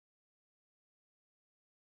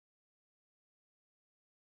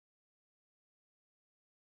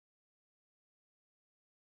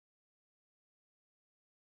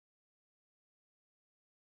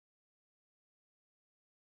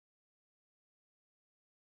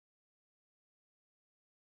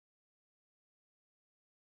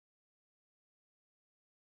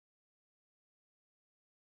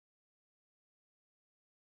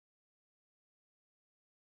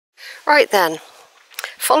Right then,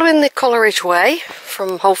 following the Coleridge Way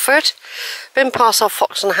from Holford, been past Old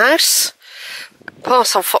Foxton House,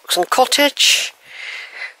 past Old Foxton Cottage,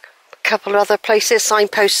 a couple of other places,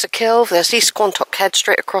 signposts of Quill. There's East Quantocks Head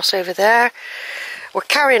straight across over there. We're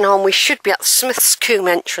carrying on. We should be at the Smith's Combe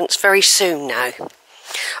entrance very soon now.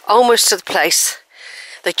 Almost to the place,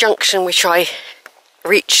 the junction which I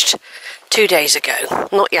reached 2 days ago,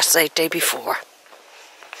 not yesterday, the day before.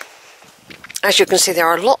 As you can see, there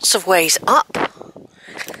are lots of ways up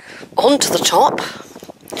onto the top.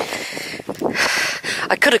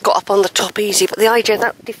 I could have got up on the top easy, but the idea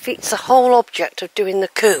that defeats the whole object of doing the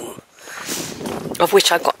combe, of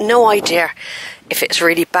which I've got no idea if it's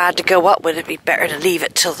really bad to go up. Would it be better to leave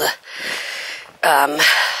it till the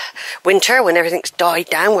winter when everything's died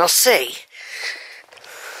down? We'll see.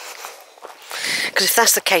 Because if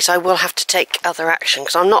that's the case, I will have to take other action.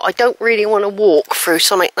 Because I don't really want to walk through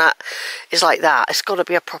something that is like that. It's got to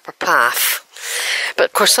be a proper path. But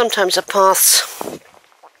of course, sometimes the paths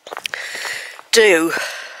do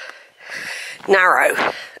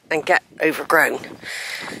narrow and get overgrown,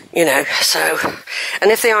 you know. So,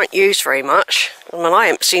 and if they aren't used very much, I mean, I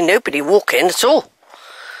haven't seen nobody walking at all.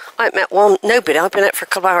 I haven't met nobody. I've been out for a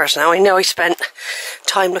couple of hours now. I know I spent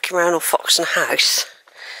time looking around on Foxton House.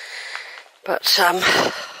 But,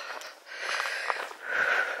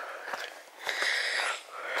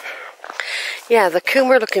 yeah, the combe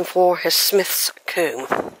we're looking for is Smith's Combe.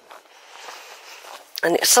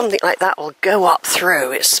 And it's something like that will go up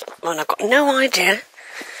through. And I've got no idea.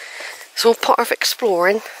 It's all part of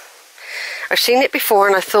exploring. I've seen it before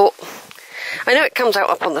and I thought, I know it comes out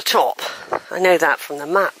up on the top. I know that from the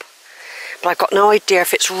map. But I've got no idea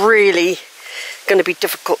if it's really going to be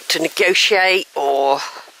difficult to negotiate or...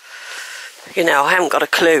 You know, I haven't got a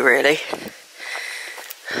clue really.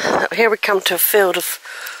 Here we come to a field of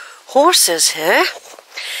horses here.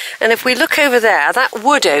 And if we look over there, that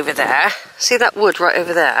wood over there, see that wood right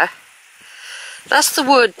over there? That's the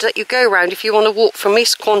wood that you go round if you want to walk from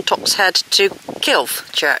East Quantocks Head to Quill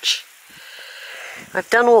Church. I've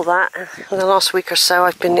done all that in the last week or so.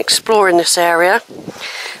 I've been exploring this area.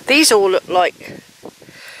 These all look like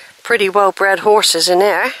pretty well-bred horses in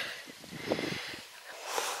there.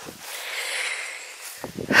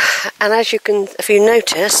 And as you can, if you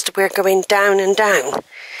noticed, we're going down and down.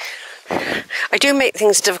 I do make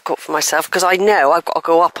things difficult for myself because I know I've got to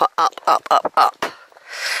go up, up, up, up, up.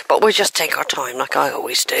 But we'll just take our time like I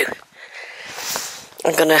always do.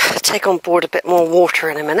 I'm going to take on board a bit more water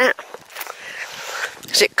in a minute.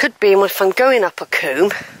 Because it could be, if I'm going up a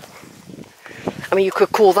combe, I mean you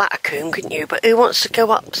could call that a combe, couldn't you? But who wants to go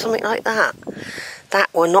up something like that?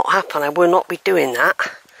 That will not happen. I will not be doing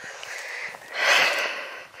that.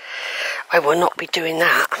 I will not be doing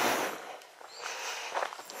that.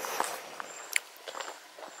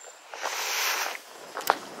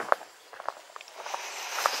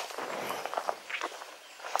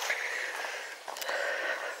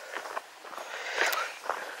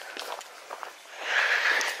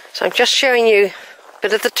 So I'm just showing you a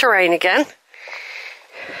bit of the terrain again.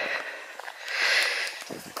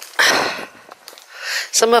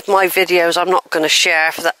 Some of my videos I'm not going to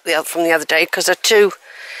share from the other day because they're too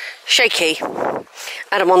shaky and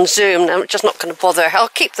I'm on Zoom. I'm just not going to bother. I'll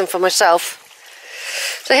keep them for myself.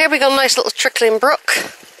 So here we got a nice little trickling brook.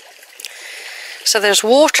 So there's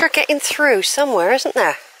water getting through somewhere, isn't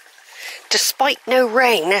there? Despite no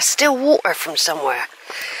rain, there's still water from somewhere.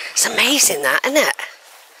 It's amazing that, isn't it?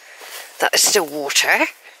 That there's still water.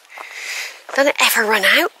 Doesn't it ever run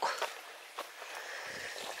out?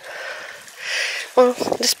 Well,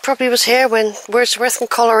 this probably was here when Wordsworth and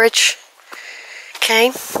Coleridge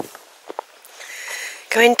came.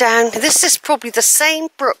 Going down, this is probably the same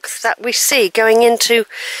brook that we see going into,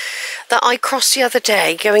 that I crossed the other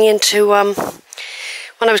day, going into, when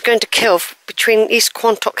I was going to Quill, between East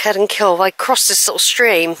Quantocks Head and Quill, I crossed this little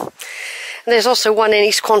stream. And there's also one in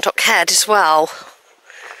East Quantocks Head as well.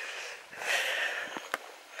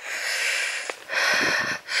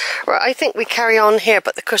 Right, I think we carry on here,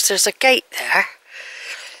 but of course there's a gate there.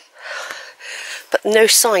 But no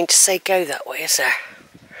sign to say go that way, is there?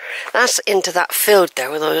 That's into that field there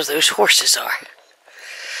where those horses are.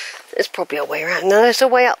 There's probably a way around. No, there's a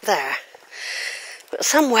way up there. But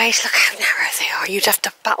some ways, look how narrow they are. You'd have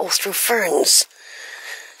to battle through ferns.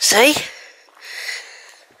 See?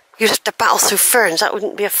 You'd have to battle through ferns. That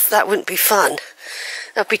wouldn't be fun.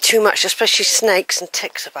 That'd be too much, especially snakes and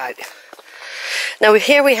ticks about. Now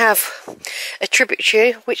here we have a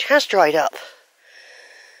tributary which has dried up.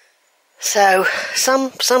 So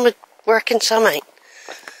some are working, some ain't.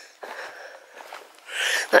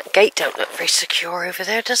 That gate don't look very secure over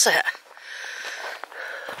there, does it?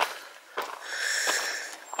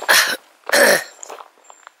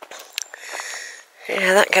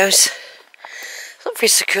 Yeah, that goes. It's not very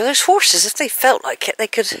secure. Those horses, if they felt like it, they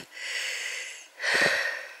could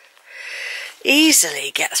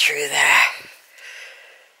easily get through there,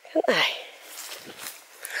 couldn't they?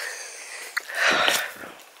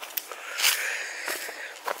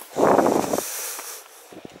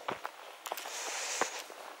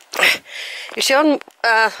 You see, on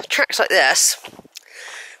tracks like this,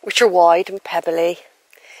 which are wide and pebbly,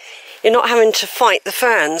 you're not having to fight the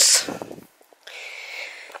ferns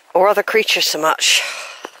or other creatures so much.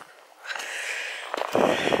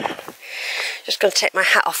 Just going to take my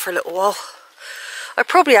hat off for a little while. I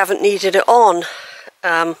probably haven't needed it on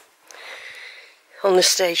this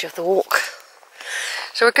stage of the walk.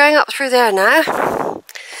 So we're going up through there now,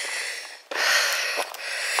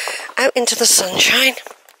 out into the sunshine.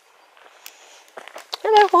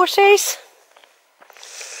 Hello, horses.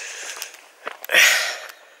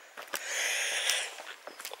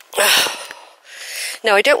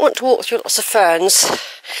 Now, I don't want to walk through lots of ferns.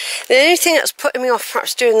 The only thing that's putting me off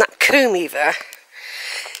perhaps doing that combe either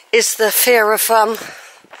is the fear of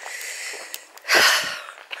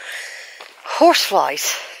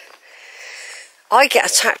horseflies. I get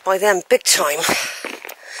attacked by them big time.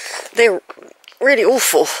 They're really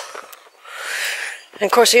awful. And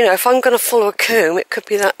of course, you know, if I'm going to follow a combe, it could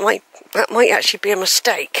be that might actually be a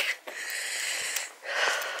mistake.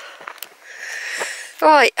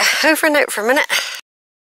 Right, over and out for a minute.